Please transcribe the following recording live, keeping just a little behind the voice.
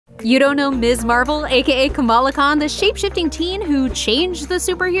You don't know Ms. Marvel, aka Kamala Khan, the shape-shifting teen who changed the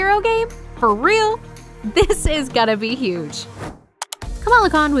superhero game? For real? This is gonna be huge.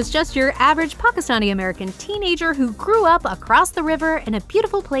 Kamala Khan was just your average Pakistani-American teenager who grew up across the river in a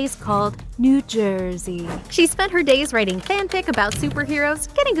beautiful place called New Jersey. She spent her days writing fanfic about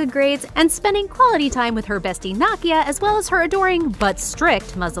superheroes, getting good grades, and spending quality time with her bestie Nakia as well as her adoring but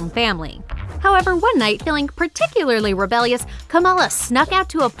strict Muslim family. However, one night, feeling particularly rebellious, Kamala snuck out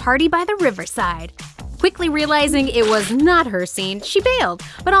to a party by the riverside. Quickly realizing it was not her scene, she bailed,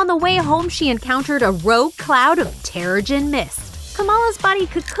 but on the way home she encountered a rogue cloud of Terrigen mist. Kamala's body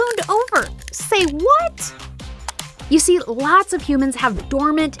cocooned over. Say what? You see, lots of humans have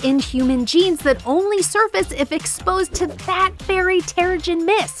dormant inhuman genes that only surface if exposed to that very Terrigen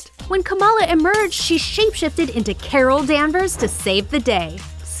mist. When Kamala emerged, she shapeshifted into Carol Danvers to save the day.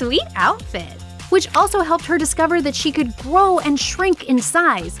 Sweet outfit. Which also helped her discover that she could grow and shrink in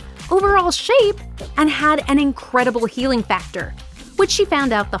size, overall shape, and had an incredible healing factor, which she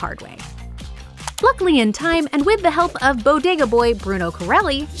found out the hard way. Luckily in time, and with the help of bodega boy Bruno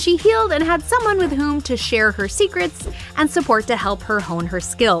Corelli, she healed and had someone with whom to share her secrets and support to help her hone her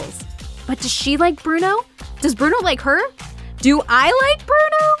skills. But does she like Bruno? Does Bruno like her? Do I like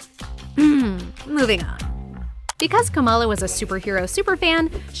Bruno? Moving on. Because Kamala was a superhero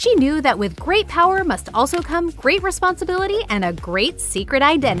superfan, she knew that with great power must also come great responsibility and a great secret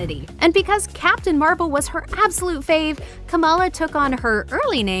identity. And because Captain Marvel was her absolute fave, Kamala took on her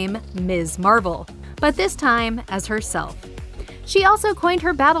early name, Ms. Marvel, but this time as herself. She also coined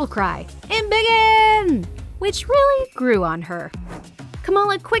her battle cry, "Embiggen!" which really grew on her.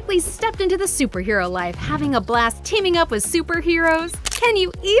 Kamala quickly stepped into the superhero life, having a blast teaming up with superheroes. Can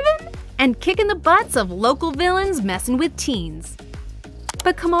you even? And kicking the butts of local villains messing with teens.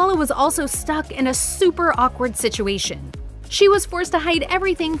 But Kamala was also stuck in a super awkward situation. She was forced to hide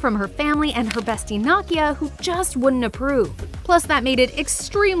everything from her family and her bestie Nakia, who just wouldn't approve. Plus, that made it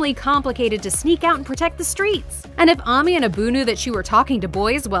extremely complicated to sneak out and protect the streets. And if Ami and Abu knew that she were talking to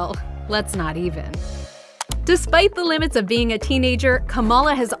boys, well, let's not even. Despite the limits of being a teenager,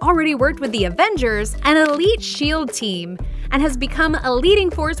 Kamala has already worked with the Avengers, an elite s.h.i.e.l.d. team, and has become a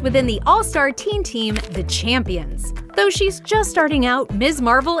leading force within the all-star teen team, the Champions. Though she's just starting out, Ms.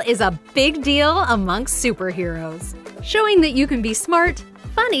 Marvel is a big deal amongst superheroes, showing that you can be smart,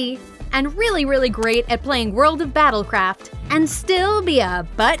 funny, and really great at playing World of Battlecraft, and still be a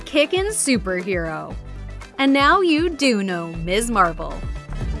butt-kicking superhero. And now you do know Ms. Marvel.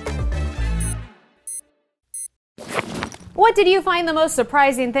 What did you find the most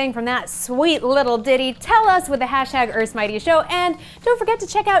surprising thing from that sweet little ditty? Tell us with the hashtag s.h.i.e.l.d. and don't forget to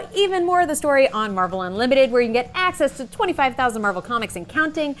check out even more of the story on Marvel Unlimited, where you can get access to 25,000 Marvel comics and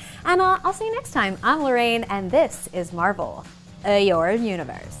counting. And I'll see you next time. I'm Lorraine, and this is Marvel, your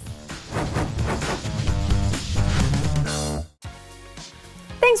universe.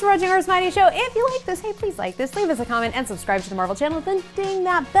 Thanks for watching s.h.i.e.l.d. Show. If you like this, hey, please like this, leave us a comment, and subscribe to the Marvel channel, then ding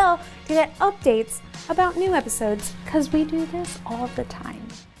that bell to get updates about new episodes, because we do this all the time.